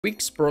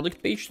Wix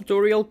product page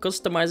tutorial,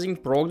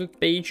 customizing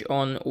product page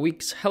on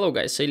Wix. Hello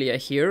guys, Ilya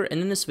here,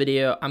 and in this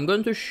video I'm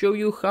going to show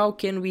you how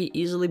can we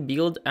easily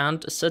build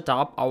and set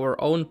up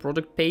our own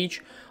product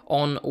page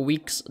on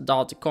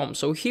Wix.com.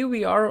 So here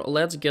we are,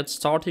 let's get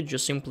started.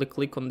 Just simply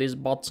click on this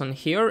button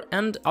here,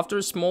 and after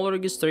a small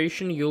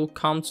registration you'll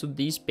come to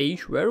this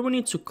page where we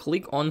need to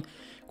click on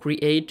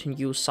create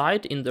new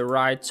site in the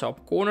right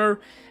top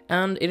corner,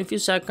 and in a few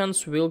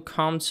seconds we'll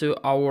come to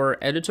our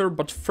editor.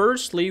 But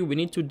firstly we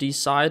need to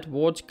decide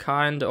what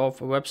kind of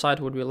website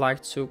would we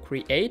like to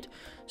create.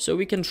 So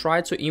we can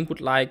try to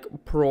input like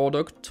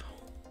product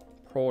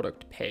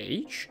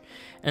page,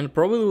 and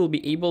probably we'll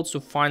be able to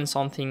find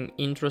something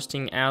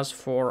interesting as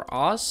for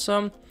us.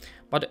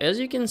 But as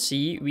you can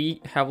see,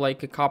 we have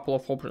like a couple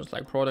of options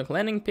like product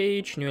landing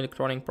page, new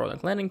electronic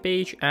product landing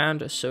page,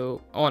 and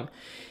so on.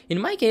 In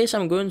my case,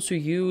 I'm going to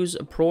use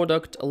a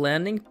product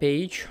landing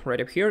page right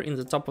up here in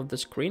the top of the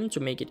screen to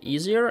make it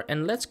easier.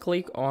 And let's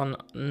click on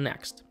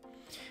next.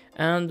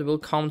 And we'll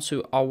come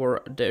to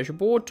our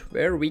dashboard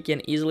where we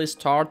can easily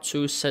start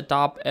to set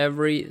up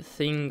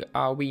everything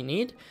we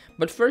need.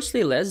 But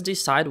firstly, let's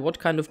decide what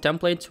kind of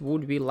template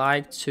would we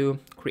like to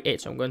create.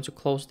 So I'm going to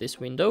close this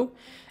window.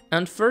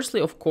 And firstly,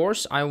 of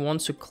course, I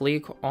want to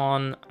click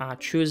on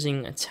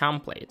choosing a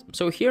template.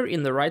 So here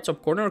in the right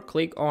top corner,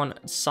 click on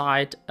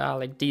site,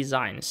 like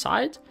design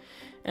site,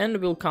 and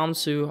we'll come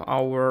to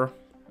our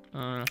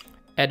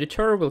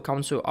editor. We'll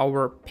come to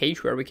our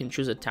page where we can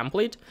choose a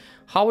template.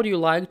 How would you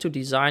like to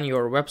design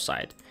your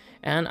website?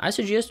 And I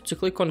suggest to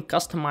click on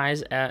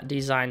customize a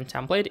design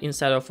template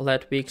instead of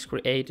let Wix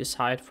create a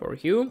site for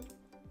you,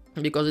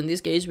 because in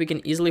this case we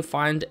can easily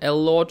find a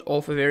lot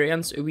of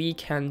variants we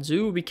can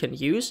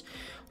use.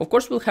 Of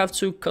course, we'll have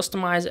to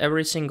customize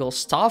every single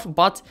stuff,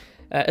 but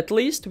at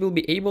least we'll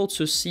be able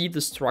to see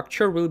the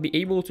structure. We'll be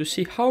able to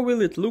see how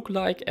will it look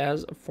like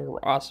as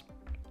for us.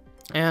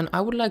 And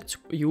I would like to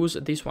use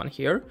this one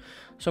here.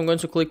 So I'm going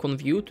to click on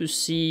view to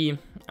see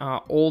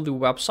all the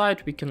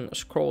website. We can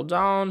scroll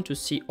down to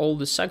see all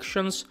the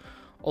sections,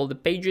 all the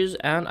pages,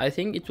 and I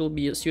think it will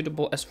be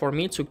suitable as for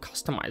me to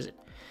customize it.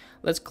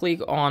 Let's click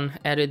on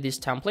edit this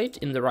template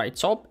in the right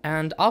top,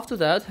 and after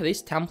that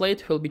this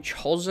template will be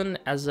chosen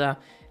as a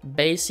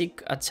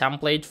basic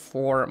template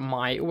for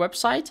my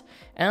website,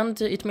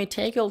 and it may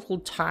take a little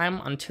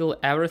time until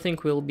everything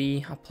will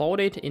be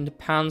uploaded. It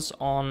depends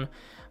on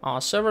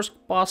server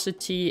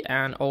capacity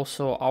and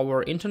also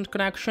our internet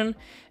connection.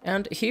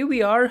 And here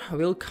we are,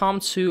 we'll come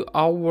to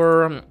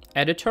our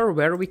editor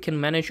where we can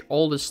manage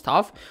all the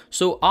stuff.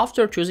 So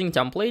after choosing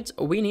templates,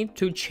 we need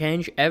to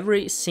change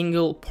every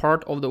single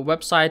part of the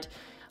website,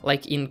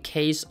 like in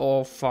case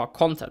of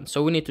content.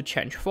 So we need to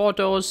change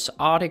photos,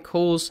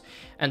 articles,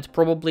 and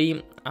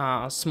probably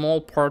a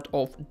small part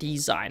of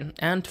design.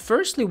 And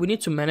firstly, we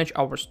need to manage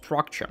our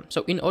structure.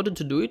 So in order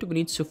to do it, we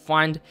need to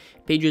find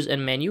pages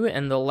and menu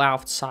and the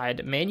left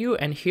side menu,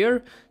 and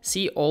here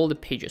see all the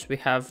pages. We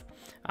have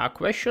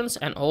questions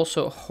and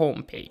also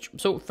home page.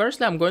 So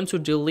firstly, I'm going to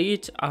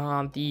delete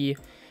the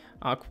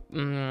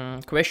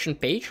question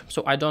page,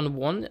 so I don't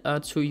want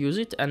to use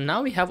it. And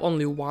now we have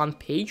only one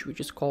page,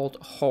 which is called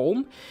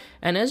home,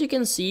 and as you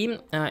can see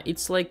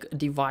it's like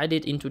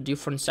divided into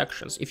different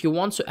sections. If you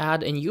want to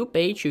add a new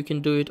page, you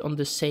can do it on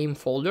the same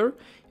folder.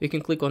 You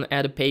can click on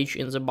add a page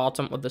in the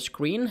bottom of the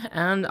screen,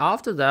 and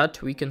after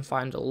that we can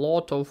find a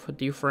lot of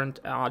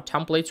different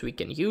templates we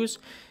can use: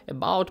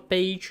 about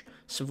page,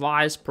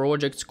 advice,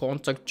 projects,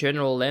 contact,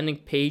 general, landing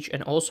page,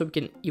 and also we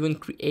can even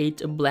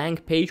create a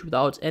blank page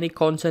without any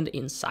content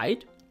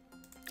inside.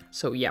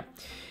 So yeah,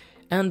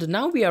 and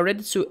now we are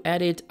ready to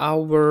edit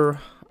our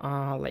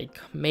like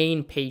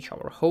main page,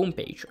 our home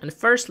page. And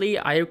firstly,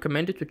 I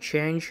recommend you to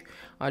change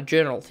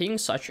general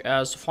things such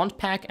as font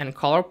pack and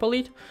color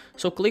palette.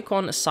 So click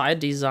on site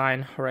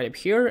design right up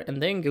here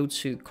and then go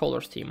to color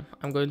theme.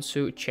 I'm going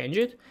to change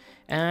it,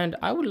 and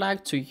I would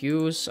like to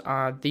use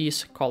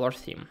this color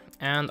theme.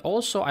 And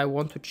also I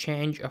want to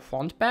change a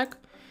font pack.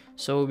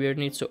 So we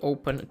need to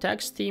open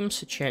text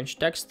themes, change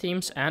text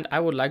themes, and I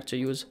would like to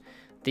use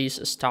this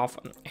stuff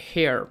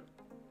here.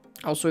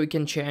 Also, you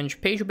can change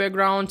page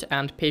background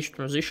and page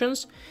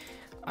transitions.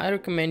 I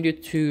recommend you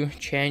to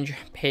change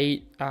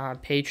page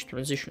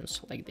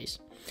transitions like this.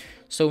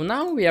 So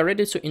now we are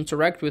ready to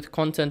interact with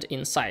content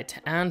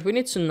inside, and we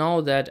need to know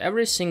that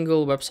every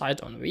single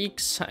website on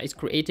Wix is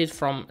created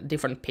from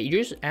different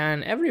pages,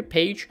 and every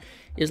page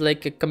is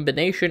like a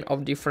combination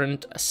of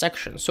different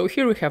sections. So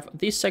here we have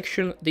this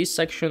section, this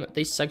section,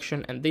 this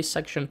section, and this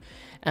section,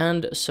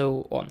 and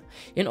so on.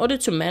 In order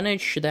to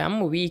manage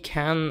them, we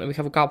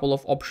have a couple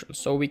of options.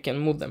 So we can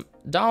move them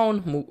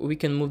down, we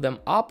can move them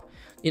up.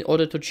 In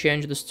order to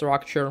change the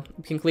structure,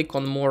 we can click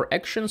on more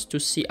actions to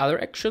see other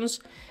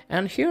actions.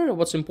 And here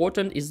what's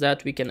important is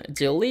that we can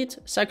delete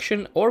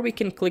section, or we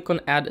can click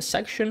on add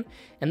section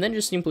and then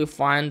just simply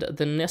find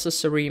the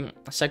necessary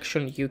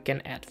section you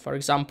can add. For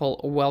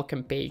example, a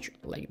welcome page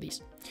like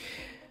this.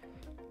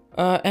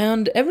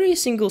 And every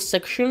single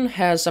section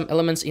has some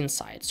elements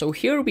inside. So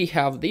here we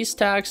have these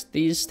tags,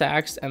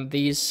 and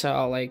these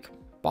like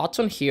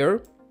button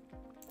here.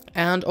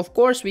 And of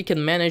course we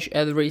can manage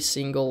every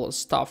single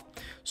stuff.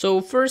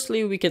 So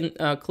firstly we can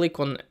click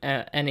on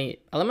any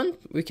element,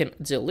 we can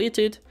delete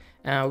it,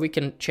 we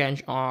can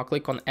change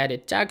click on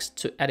edit text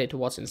to edit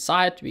what's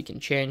inside. We can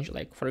change,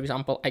 like for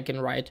example I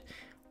can write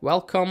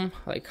welcome,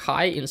 like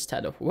hi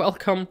instead of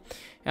welcome.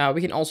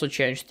 We can also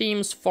change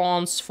themes,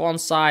 fonts,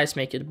 font size,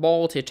 make it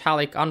bold,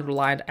 italic,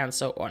 underlined, and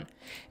so on.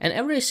 And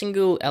every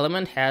single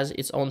element has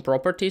its own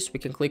properties. We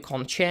can click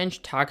on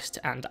change text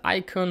and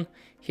icon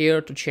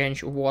here to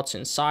change what's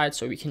inside,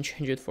 so we can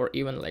change it for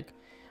even like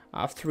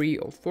 3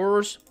 or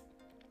 4s.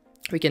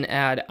 We can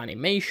add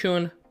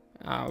animation,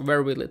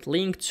 where will it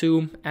link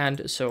to,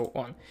 and so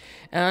on.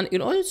 And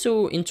in order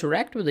to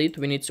interact with it,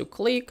 we need to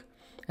click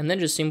and then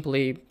just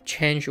simply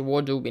change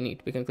what do we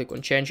need. We can click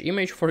on change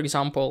image, for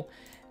example,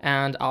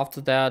 and after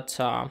that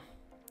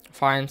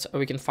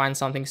we can find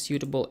something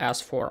suitable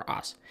as for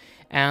us.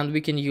 And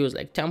we can use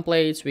like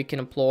templates, we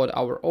can upload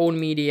our own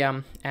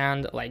media,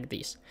 and like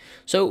this.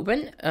 So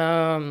when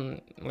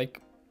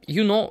like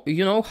you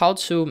know how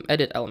to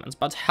edit elements,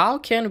 but how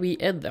can we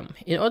add them?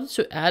 In order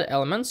to add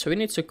elements, we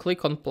need to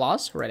click on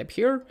plus right up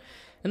here,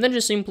 and then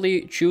just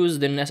simply choose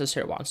the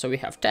necessary one. So we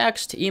have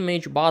text,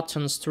 image,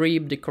 button,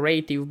 strip,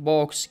 decorative,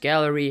 box,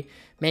 gallery,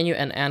 menu,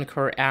 and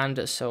anchor,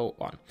 and so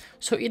on.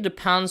 So it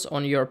depends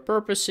on your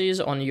purposes,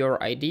 on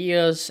your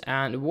ideas,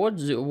 and what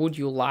would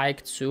you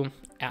like to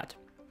add.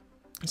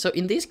 So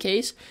in this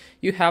case,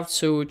 you have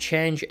to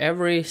change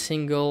every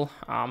single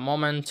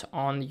moment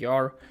on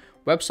your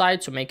website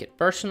to make it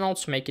personal,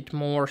 to make it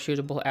more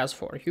suitable as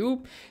for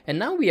you. And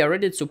now we are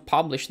ready to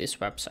publish this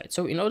website.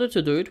 So in order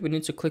to do it, we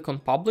need to click on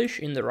publish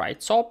in the right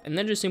top, and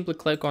then just simply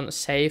click on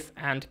save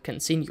and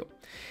continue.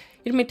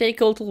 It may take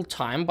a little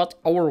time, but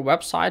our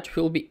website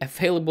will be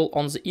available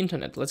on the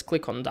internet. Let's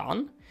click on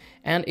done.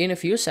 And in a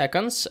few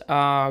seconds,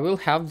 we'll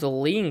have the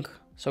link.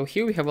 So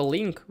here we have a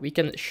link. We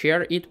can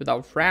share it with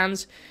our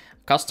friends,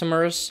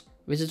 customers,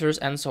 visitors,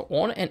 and so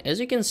on. And as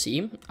you can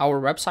see,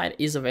 our website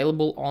is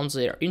available on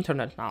the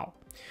internet now.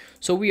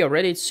 So we are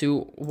ready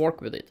to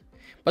work with it.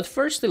 But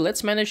firstly,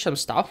 let's manage some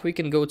stuff. We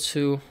can go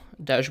to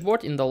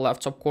dashboard in the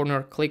left top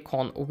corner, click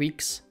on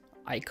Wix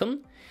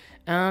icon.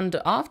 And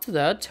after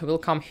that, we'll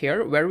come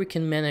here where we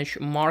can manage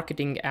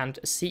marketing and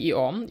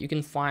SEO. You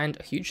can find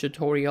a huge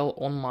tutorial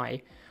on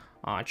my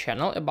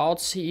channel about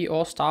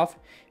SEO stuff.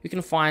 You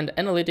can find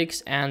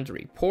analytics and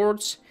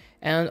reports.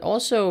 And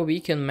also we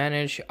can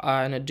manage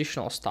an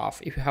additional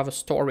stuff. If you have a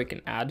store, we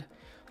can add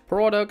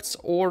products,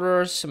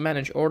 orders,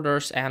 manage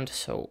orders, and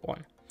so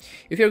on.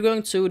 If you're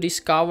going to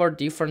discover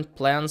different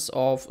plans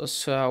of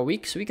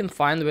Wix, we can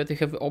find that we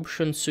have the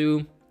option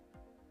to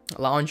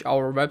launch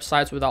our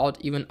websites without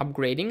even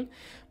upgrading.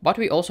 But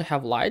we also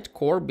have Lite,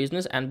 Core,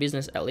 Business, and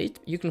Business Elite.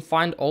 You can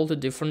find all the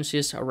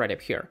differences right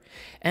up here.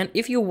 And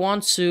if you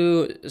want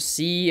to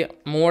see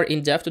more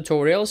in-depth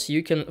tutorials,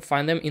 you can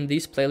find them in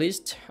this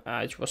playlist,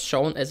 which was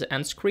shown as the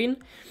end screen.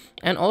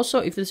 And also,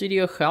 if this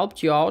video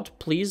helped you out,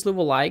 please leave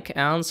a like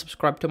and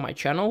subscribe to my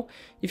channel.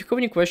 If you have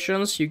any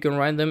questions, you can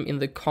write them in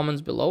the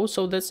comments below.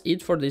 So that's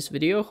it for this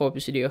video. Hope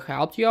this video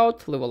helped you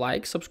out. Leave a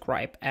like,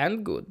 subscribe,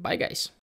 and goodbye, guys.